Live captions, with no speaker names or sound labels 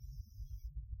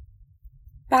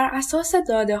بر اساس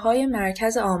داده های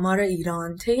مرکز آمار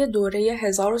ایران طی دوره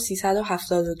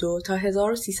 1372 تا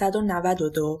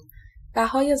 1392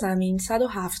 بهای زمین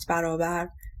 107 برابر،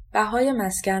 بهای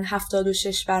مسکن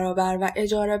 76 برابر و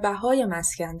اجاره بهای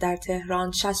مسکن در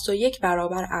تهران 61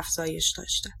 برابر افزایش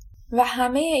داشته و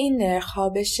همه این نرخ‌ها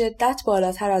به شدت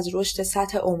بالاتر از رشد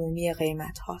سطح عمومی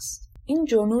قیمت هاست. این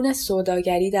جنون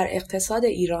سوداگری در اقتصاد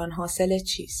ایران حاصل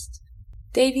چیست؟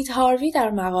 دیوید هاروی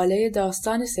در مقاله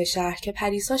داستان 3 شهر که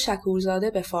پریسا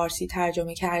شکورزاده به فارسی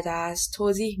ترجمه کرده است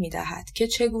توضیح می‌دهد که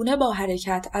چگونه با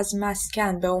حرکت از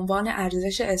مسکن به عنوان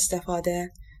ارزش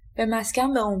استفاده به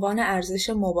مسکن به عنوان ارزش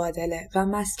مبادله و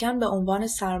مسکن به عنوان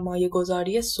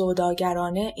سرمایه‌گذاری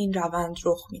سوداگرانه این روند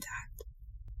رخ می‌دهد.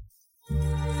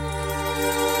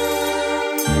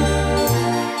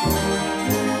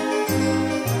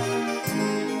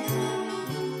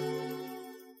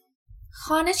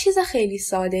 خانه چیز خیلی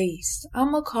ساده است،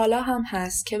 اما کالا هم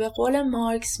هست که به قول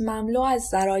مارکس مملو از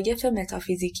ظرایف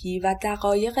متافیزیکی و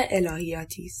دقایق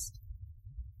الهیاتی است.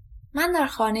 من در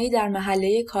خانه‌ای در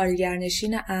محله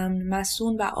کارگرنشین امن،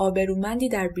 مصون و آبرومندی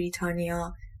در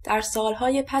بریتانیا در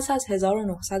سالهای پس از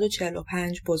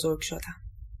 1945 بزرگ شدم.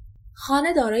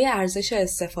 خانه دارای ارزش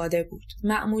استفاده بود،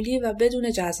 معمولی و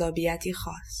بدون جذابیتی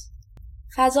خاص.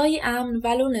 فضایی امن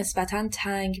ولو نسبتاً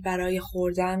تنگ برای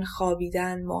خوردن،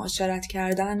 خوابیدن، معاشرت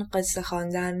کردن، قصه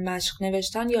خواندن، مشق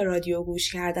نوشتن یا رادیو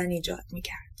گوش کردن ایجاد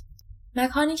می‌کرد.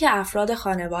 مکانی که افراد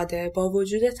خانواده با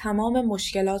وجود تمام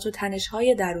مشکلات و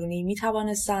تنش‌های درونی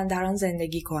می‌توانستند در آن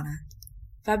زندگی کنند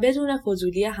و بدون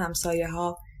فضولی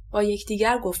همسایه‌ها با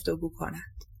یکدیگر گفتگو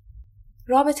کنند.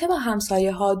 رابطه با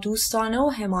همسایه‌ها دوستانه و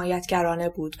حمایتگرانه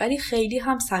بود ولی خیلی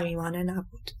هم صمیمانه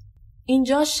نبود.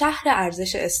 اینجا شهر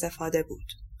ارزش استفاده بود.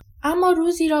 اما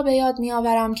روزی را به یاد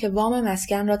می‌آورم که وام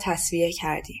مسکن را تسویه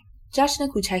کردیم. جشن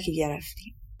کوچکی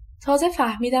گرفتیم. تازه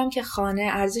فهمیدم که خانه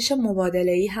ارزش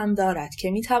مبادله‌ای هم دارد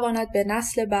که می‌تواند به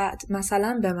نسل بعد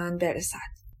مثلا به من برسد.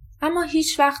 اما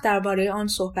هیچ وقت درباره آن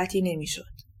صحبتی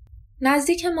نمی‌شد.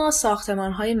 نزدیک ما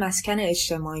ساختمان‌های مسکن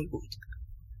اجتماعی بود.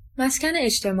 مسکن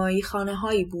اجتماعی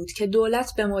خانه‌هایی بود که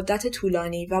دولت به مدت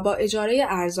طولانی و با اجاره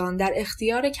ارزان در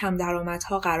اختیار کم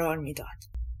درآمدها قرار می‌داد.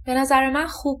 به نظر من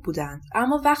خوب بودند،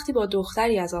 اما وقتی با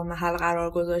دختری از آن محل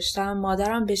قرار گذاشتم،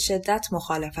 مادرم به شدت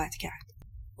مخالفت کرد.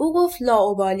 او گفت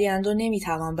لاابالی‌اند و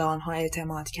نمی‌توان به آنها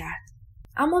اعتماد کرد.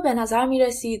 اما به نظر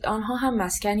می‌رسید آنها هم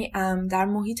مسکنی امن در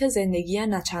محیط زندگی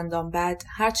نچندان بد،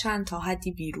 هرچند تا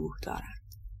حدی بیروح دارند.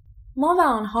 ما و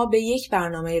آنها به یک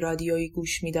برنامه رادیویی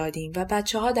گوش می‌دادیم و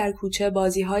بچه‌ها در کوچه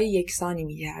بازی‌های یکسانی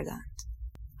می‌کردند.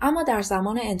 اما در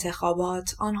زمان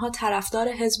انتخابات آنها طرفدار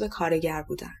حزب کارگر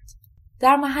بودند.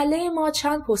 در محله ما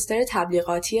چند پوستر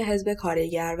تبلیغاتی حزب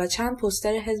کارگر و چند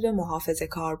پوستر حزب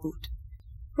محافظه‌کار بود.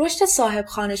 رشد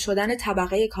صاحبخانه شدن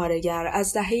طبقه کارگر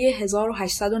از دهه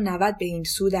 1890 به این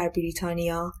سو در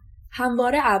بریتانیا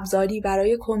همواره ابزاری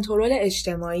برای کنترل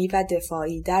اجتماعی و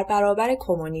دفاعی در برابر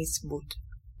کمونیسم بود.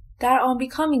 در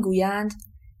آمریکا میگویند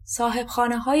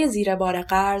صاحبخانه‌های زیر بار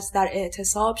قرض در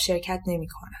اعتصاب شرکت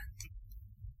نمی‌کنند.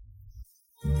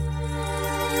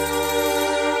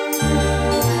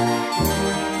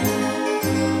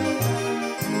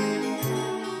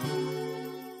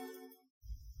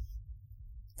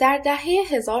 در دهه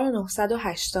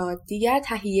 1980 دیگر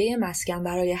تهیه مسکن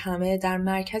برای همه در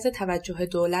مرکز توجه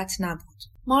دولت نبود.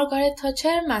 مارگارت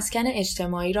تاچر مسکن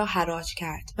اجتماعی را حراج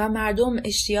کرد و مردم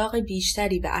اشتیاق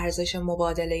بیشتری به ارزش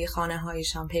مبادله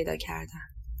خانه‌هایشان پیدا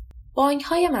کردند.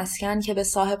 بانک‌های مسکن که به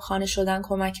صاحب خانه شدن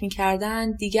کمک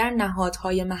می‌کردند دیگر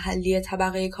نهادهای محلی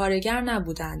طبقه کارگر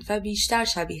نبودند و بیشتر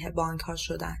شبیه بانک‌ها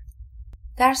شدند.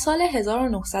 در سال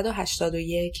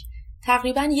 1981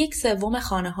 تقریباً 1/3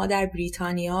 خانه‌ها در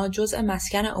بریتانیا جزء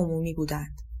مسکن عمومی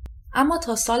بودند. اما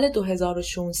تا سال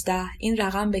 2016 این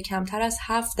رقم به کمتر از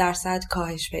 7%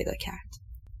 کاهش پیدا کرد.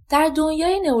 در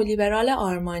دنیای نئولیبرال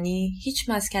آرمانی هیچ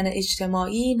مسکن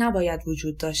اجتماعی نباید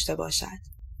وجود داشته باشد.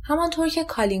 همانطور که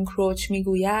کالین کروچ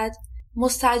میگوید،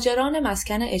 مستاجران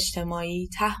مسکن اجتماعی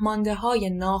تهمانده‌های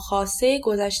ناخواسته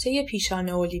گذشته پیشا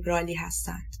نئولیبرالی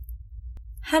هستند.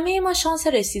 همه ما شانس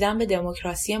رسیدن به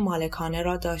دموکراسی مالکانه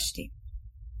را داشتیم.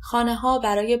 خانه‌ها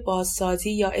برای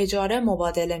بازسازی یا اجاره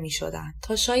مبادله می‌شدند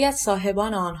تا شاید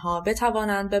صاحبان آنها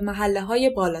بتوانند به محله‌های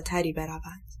بالاتری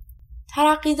بروند.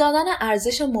 ترقی دادن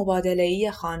ارزش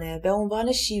مبادله‌ای خانه به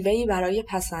عنوان شیوهی برای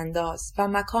پس‌انداز و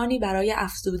مکانی برای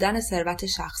افزودن ثروت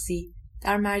شخصی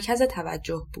در مرکز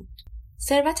توجه بود.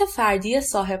 ثروت فردی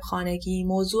صاحب خانگی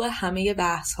موضوع همه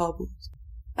بحث‌ها بود.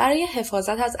 برای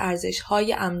حفاظت از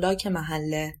ارزش‌های املاک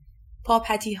محله،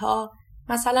 پاپتی‌ها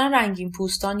مثلا رنگین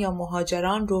پوستان یا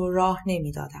مهاجران رو راه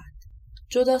نمی‌دادند.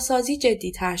 جداسازی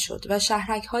جدی‌تر شد و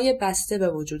شهرک‌های بسته به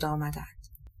وجود آمدند.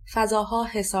 فضاها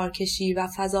حصارکشی و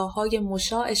فضاهای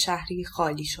مشاع شهری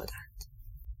خالی شدند.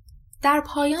 در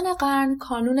پایان قرن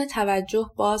کانون توجه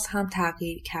باز هم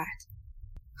تغییر کرد.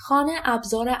 خانه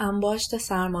ابزار انباشت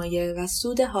سرمایه و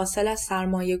سود حاصل از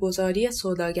سرمایه‌گذاری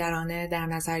سوداگرانه در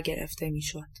نظر گرفته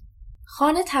می‌شد.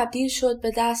 خانه تبدیل شد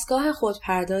به دستگاه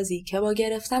خودپردازی که با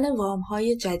گرفتن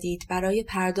وام‌های جدید برای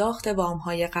پرداخت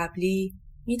وام‌های قبلی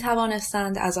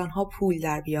می‌توانستند از آنها پول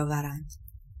در بیاورند.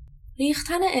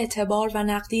 ریختن اعتبار و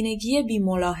نقدینگی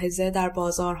بی‌ملاحظه در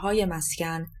بازارهای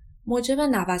مسکن موجب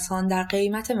نوسان در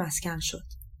قیمت مسکن شد.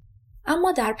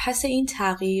 اما در پس این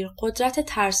تغییر قدرت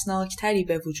ترسناکتری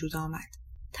به وجود آمد.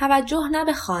 توجه نه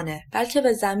به خانه بلکه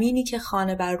به زمینی که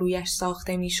خانه بر رویش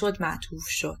ساخته میشد معطوف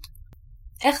شد.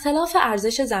 اختلاف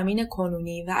ارزش زمین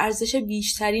کنونی و ارزش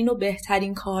بیشترین و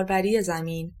بهترین کاربری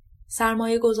زمین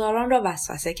سرمایه‌گذاران را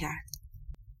وسوسه کرد.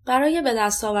 برای به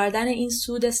دست آوردن این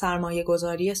سود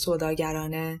سرمایه‌گذاری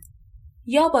سوداگرانه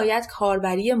یا باید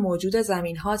کاربری موجود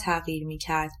زمین‌ها تغییر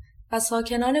می‌کرد و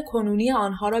ساکنان کنونی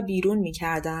آنها را بیرون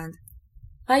می‌کردند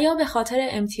و یا به خاطر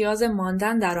امتیاز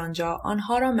ماندن در آنجا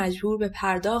آنها را مجبور به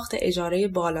پرداخت اجاره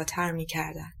بالاتر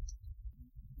می‌کردند.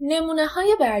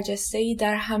 نمونه‌های برجسته‌ای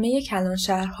در همه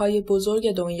کلانشهرهای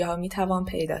بزرگ دنیا می‌توان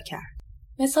پیدا کرد.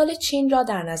 مثال چین را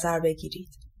در نظر بگیرید.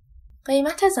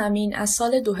 قیمت زمین از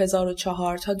سال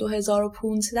 2004 تا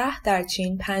 2015 در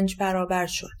چین 5 برابر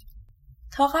شد.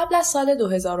 تا قبل از سال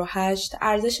 2008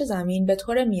 ارزش زمین به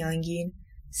طور میانگین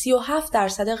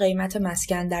 37% قیمت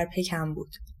مسکن در پکن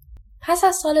بود. پس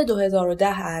از سال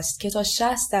 2010 است که تا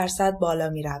 60% بالا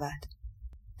می رود.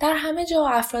 در همه جا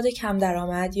افراد کم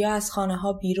درآمد یا از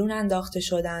خانه‌ها بیرون انداخته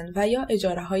شدند و یا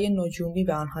اجاره‌های نجومی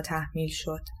به آنها تحمیل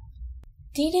شد.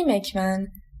 دیوید مسکن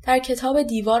در کتاب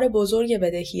دیوار بزرگ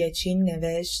بدهی چین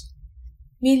نوشت: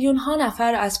 میلیون‌ها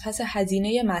نفر از پس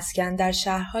هزینه مسکن در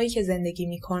شهرهایی که زندگی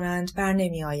می‌کنند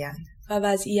برنمی‌آیند و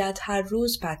وضعیت هر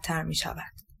روز بدتر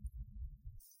می‌شود.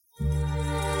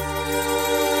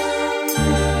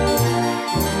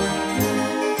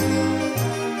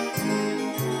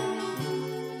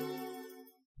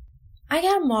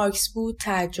 اگر مارکس بود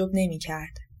تعجب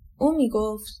نمی‌کرد. او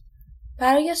می‌گفت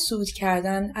برای سود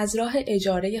کردن از راه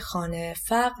اجاره خانه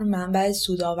فقر منبع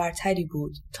سودآورتری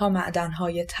بود تا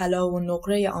معدن‌های طلا و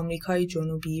نقره آمریکای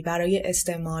جنوبی برای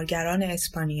استعمارگران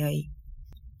اسپانیایی.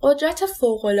 قدرت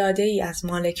فوق‌العاده‌ای از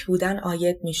مالک بودن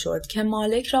عاید می‌شد که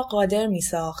مالک را قادر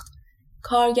می‌ساخت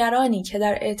کارگرانی که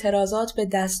در اعتراضات به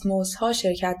دستمزدها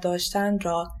شرکت داشتند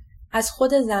را از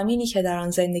خود زمینی که در آن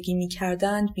زندگی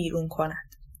می‌کردند بیرون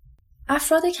کند.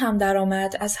 افراد کم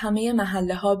درآمد از همه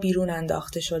محله‌ها بیرون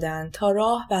انداخته شدند تا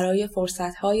راه برای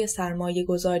فرصت‌های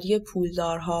سرمایه‌گذاری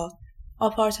پولدارها،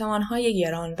 آپارتمان‌های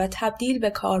گران و تبدیل به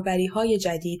کاربری‌های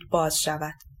جدید باز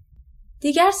شود.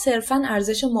 دیگر صرفاً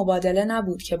ارزش مبادله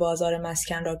نبود که بازار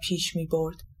مسکن را پیش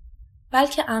می‌برد،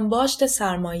 بلکه انباشت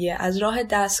سرمایه از راه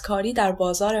دستکاری در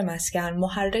بازار مسکن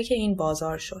محرک این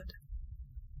بازار شد.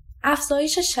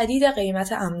 افزایش شدید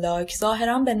قیمت املاک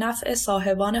ظاهراً به نفع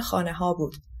صاحبان خانه‌ها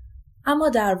بود، اما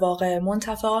در واقع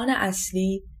منتفعان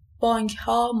اصلی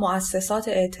بانک‌ها، مؤسسات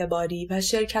اعتباری و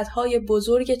شرکت‌های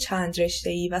بزرگ چند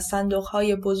رشته‌ای و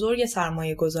صندوق‌های بزرگ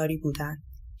سرمایه‌گذاری بودند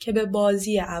که به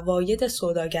بازی عواید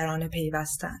سوداگرانه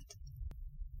پیوستند.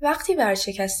 وقتی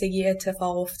ورشکستگی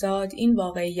اتفاق افتاد، این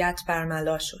واقعیت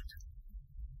برملا شد.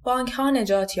 بانک‌ها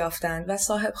نجات یافتند و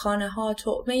صاحبخانه‌ها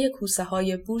طعمه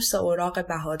کوسه‌های بورس اوراق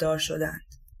بهادار شدند.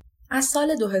 از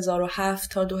سال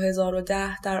 2007 تا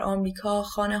 2010 در آمریکا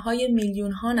خانه‌های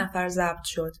میلیون‌ها نفر ضبط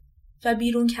شد و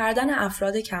بیرون کردن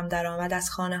افراد کم درآمد از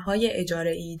خانه‌های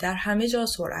اجاره‌ای در همه جا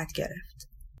سرعت گرفت.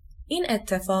 این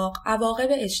اتفاق عواقب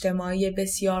اجتماعی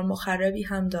بسیار مخربی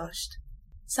هم داشت.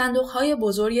 صندوق‌های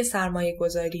بزرگ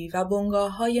سرمایه‌گذاری و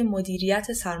بنگاه‌های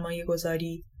مدیریت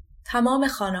سرمایه‌گذاری تمام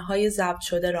خانه‌های ضبط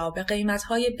شده را به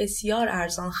قیمت‌های بسیار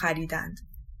ارزان خریدند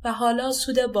و حالا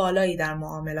سود بالایی در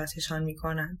معاملاتشان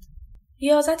می‌کنند.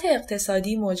 ریاضت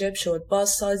اقتصادی موجب شد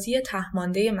بازسازی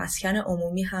ته‌مانده مسکن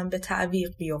عمومی هم به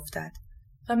تعویق بیفتد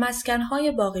و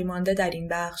مسکن‌های باقی مانده در این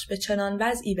بخش به چنان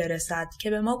وضعی برسد که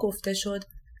به ما گفته شد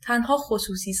تنها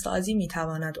خصوصی سازی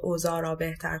می‌تواند اوضاع را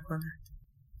بهتر کند.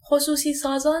 خصوصی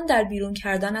سازان در بیرون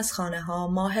کردن از خانه‌ها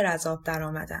ماهر از آب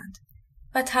درآمدند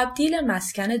و تبدیل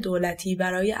مسکن دولتی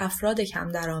برای افراد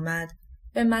کم درآمد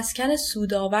به مسکن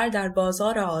سودآور در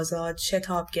بازار آزاد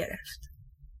شتاب گرفت.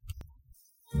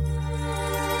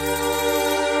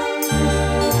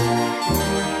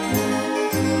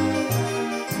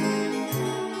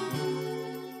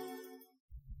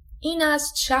 این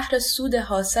است شهر سود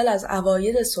حاصل از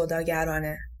عواید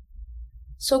سوداگرانه.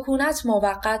 سکونت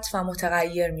موقت و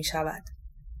متغیر می شود.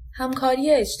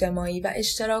 همکاری اجتماعی و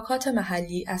اشتراکات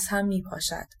محلی از هم می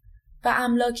پاشد و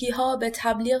املاکی‌ها به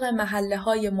تبلیغ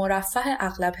محله‌های مرفه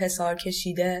اغلب حصار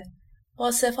کشیده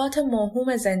با صفات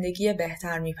موهوم زندگی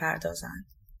بهتر می‌پردازند.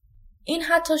 این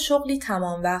حتی شغلی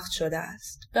تمام وقت شده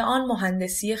است. به آن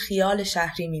مهندسی خیال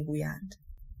شهری می‌گویند.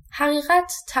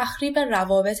 حقیقت تخریب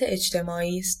روابط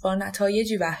اجتماعی است با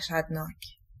نتایجی وحشتناک.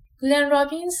 گلن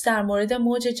رابینز در مورد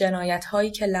موج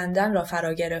جنایت‌هایی که لندن را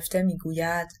فرا گرفته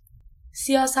می‌گوید: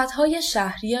 سیاست‌های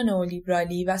شهری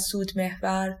نئولیبرالی و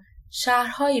سودمحور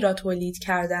شهرهایی را تولید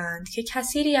کردند که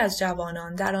کثیری از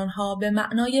جوانان در آنها به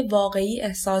معنای واقعی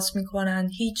احساس می‌کنند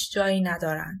هیچ جایی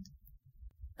ندارند.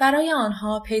 برای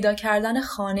آنها پیدا کردن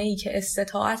خانه‌ای که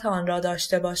استطاعت آن را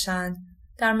داشته باشند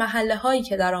در محله‌هایی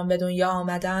که در آن به دنیا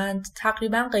آمدند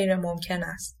تقریباً غیر ممکن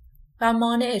است و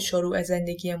مانع شروع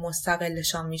زندگی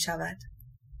مستقلشان می‌شود.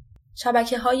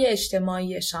 شبکه‌های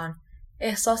اجتماعیشان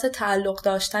احساس تعلق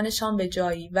داشتنشان به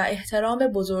جایی و احترام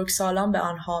بزرگسالان به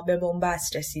آنها به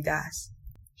بنبست رسیده است.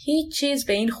 هیچ چیز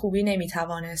به این خوبی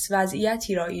نمی‌توانست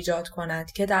وضعیتی را ایجاد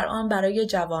کند که در آن برای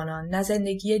جوانان نه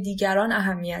زندگی دیگران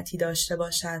اهمیتی داشته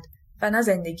باشد و نه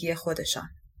زندگی خودشان.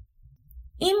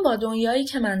 این با دنیایی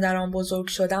که من در آن بزرگ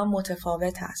شدم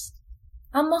متفاوت است.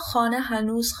 اما خانه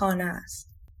هنوز خانه است.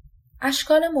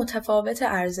 اشکال متفاوت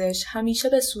ارزش همیشه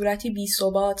به صورتی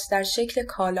بی‌ثبات در شکل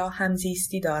کالا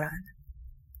همزیستی دارند.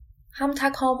 هم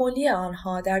تکاملی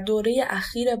آنها در دوره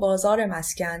اخیر بازار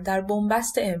مسکن در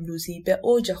بنبست امروزی به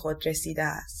اوج خود رسیده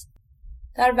است.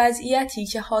 در وضعیتی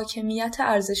که حاکمیت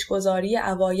ارزش‌گذاری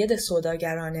عواید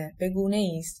سوداگرانه به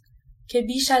گونه‌ای است که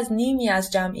بیش از نیمی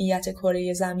از جمعیت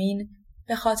کره زمین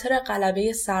به خاطر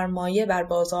غلبه سرمایه بر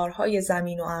بازارهای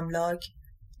زمین و املاک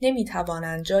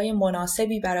نمی‌توانند جای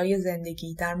مناسبی برای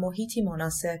زندگی در محیطی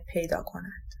مناسب پیدا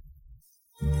کنند.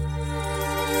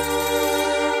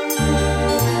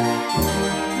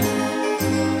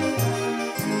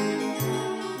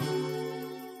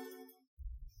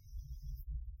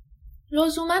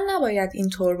 لزوماً نباید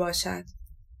اینطور باشد.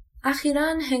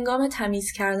 اخیراً هنگام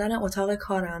تمیز کردن اتاق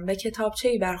کارم به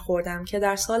کتابچه‌ای برخوردم که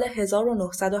در سال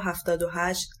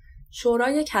 1978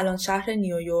 شورای کلان شهر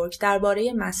نیویورک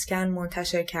درباره مسکن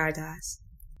منتشر کرده است.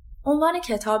 عنوان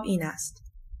کتاب این است: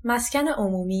 مسکن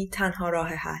عمومی تنها راه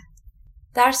حل.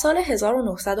 در سال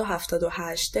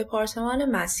 1978 دپارتمان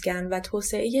مسکن و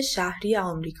توسعه شهری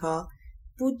آمریکا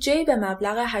بودجه‌ای به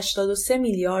مبلغ 83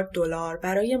 میلیارد دلار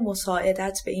برای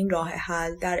مساعدت به این راه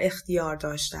حل در اختیار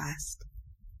داشته است.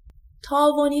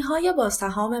 تعاونی‌های با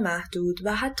سهام محدود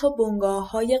و حتی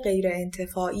بنگاه‌های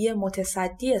غیرانتفاعی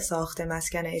متصدی ساخت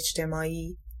مسکن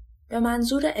اجتماعی به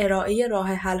منظور ارائه راه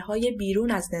حل‌های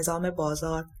بیرون از نظام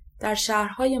بازار در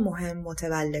شهرهای مهم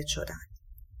متولد شدند.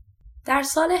 در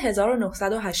سال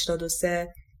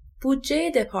 1983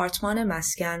 بودجه دپارتمان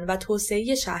مسکن و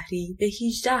توسعه شهری به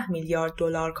 18 میلیارد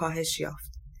دلار کاهش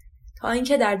یافت تا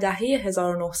اینکه در دهه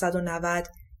 1990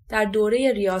 در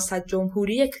دوره ریاست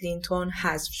جمهوری کلینتون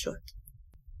حذف شد.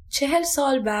 40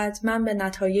 سال بعد من به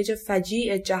نتایج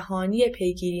فجیع جهانی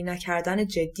پیگیری نکردن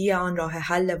جدی آن راه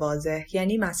حل واضح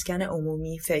یعنی مسکن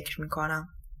عمومی فکر می‌کنم.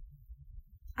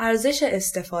 ارزش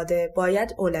استفاده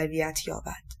باید اولویت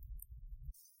یابد.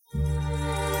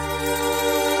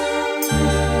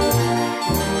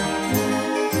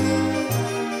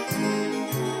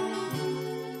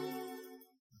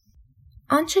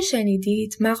 آنچه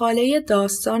شنیدید مقاله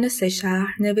داستان 3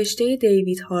 شهر نوشته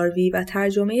دیوید هاروی و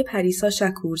ترجمه پریسا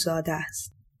شکورزاده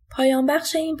است. پایان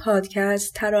بخش این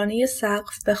پادکست ترانه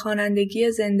سقف به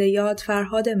خوانندگی زنده یاد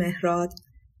فرهاد مهراد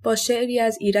با شعری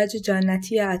از ایرج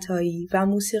جنتی عطایی و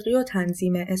موسیقی و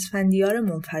تنظیم اسفندیار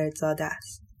منفردزاده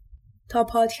است. تا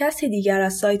پادکست دیگر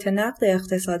از سایت نقد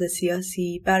اقتصاد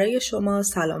سیاسی برای شما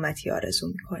سلامتی آرزو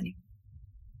می‌کنیم.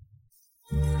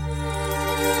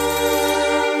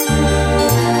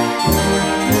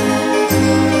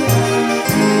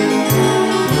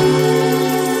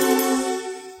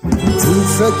 تو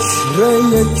فکر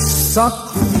یک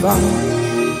سقفم،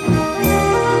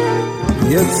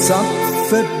 یک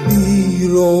سقف بی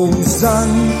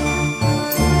روزن،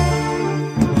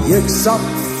 یک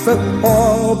سقف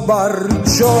پا بر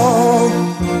جا،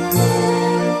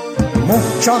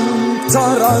 محکم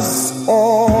تر از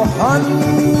آهن،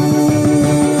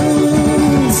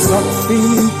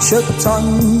 سقفی که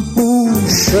تن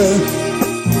پوشه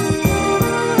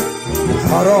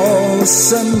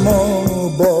هراس ما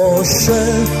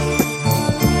باشه،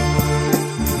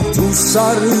 تو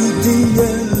سردی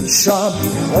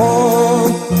شبها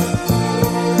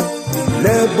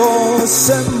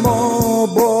لباس ما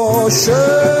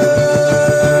باشه.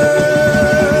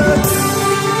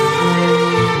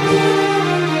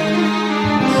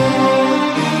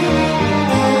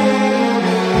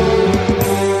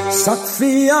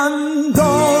 سقفی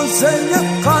انداز اندازه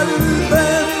قلب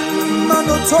من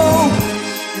و تو،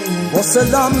 واسه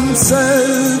لمس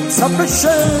تپش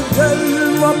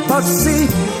دل و پسی،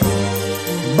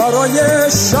 برای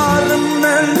شرم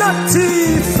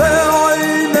لطیف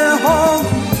آینه ها،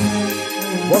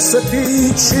 واسه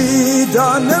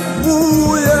پیچیدن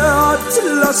بوی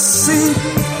اطلسی،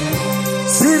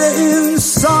 زیر این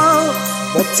سقف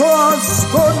با تو از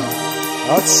گل،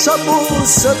 از شب و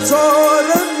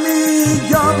ستاره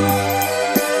میگم،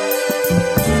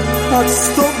 از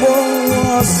تو با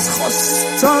از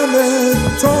خواستن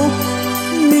تو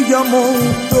میگم و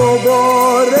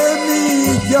دوباره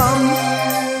میگم،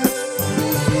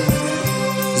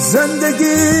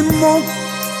 زندگیمو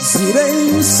زیر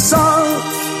این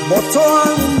سقف با تو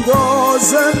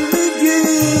اندازه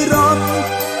میگیرم،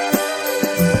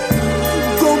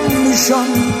 گم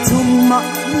میشم تو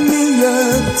معنی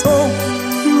تو،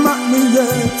 معنی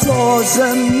تازه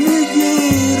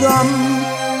میگیرم.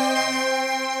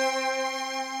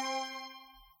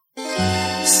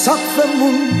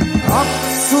 سقفمون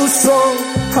افسوس و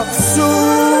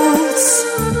افسوس،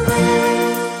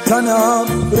 تن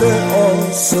ابر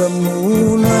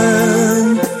آسمونه،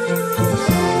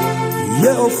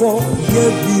 یه افق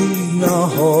بی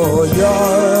نهایت،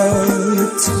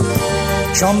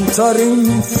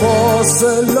 کمترین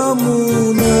فاصلمونه،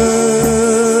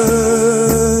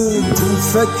 تو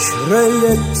فکر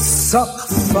یک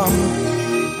سقفم،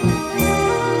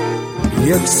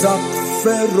 یک سقف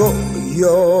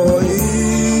رویایی،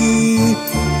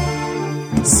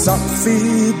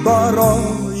 سقفی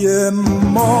برای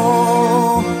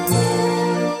ما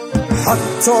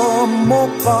حتی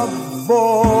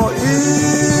مقوایی،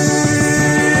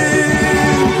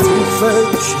 تو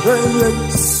فکر یک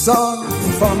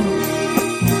سقفم،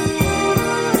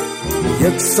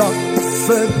 یک سقف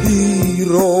بی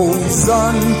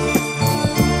روزن،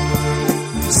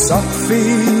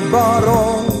 سقفی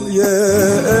برای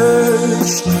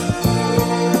عشق،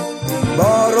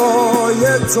 برای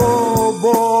تو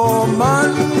با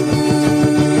من.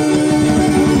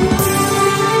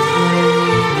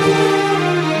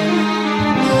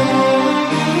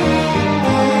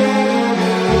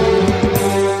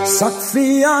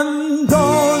 سقفی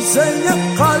اندازه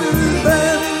قلب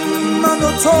من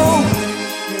و تو،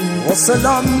 واسه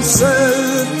لمس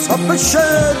تپش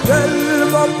دل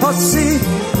و پسی،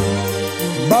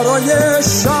 برای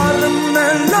شرم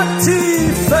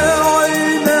لطیف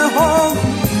آینه ها،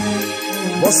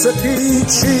 واسه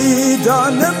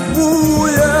پیچیدن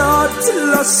بوی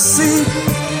اطلسی،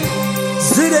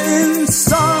 زیر این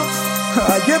سقف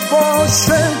اگه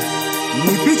باشه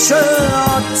میپیچه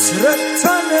عطر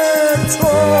تن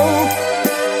تو،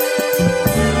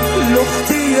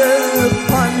 لختی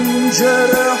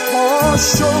پنجره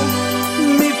هاشو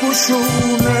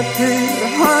میپوشونه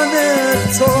پیرهن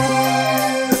تو،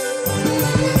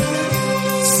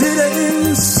 زیر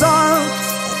این سقف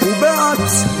خوب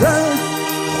عطره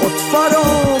خود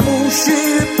فراموشی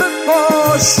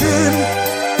بپاشیم،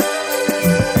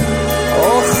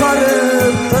 آخر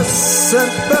قصه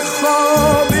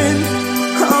بخوابیم،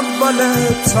 اول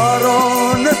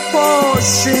ترانه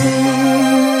باشیم.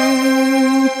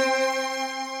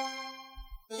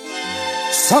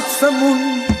 سقفمون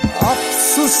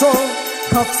افسوس و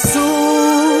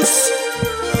افسوس،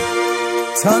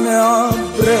 تن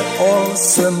ابر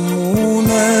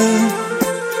آسمونه،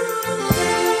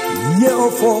 یه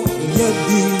افق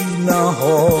بی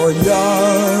نهایت،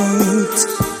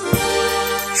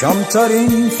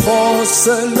 کمترین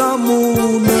فاصلمونه،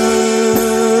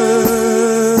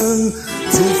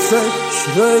 تو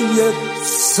فکر یک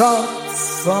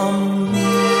سقفم.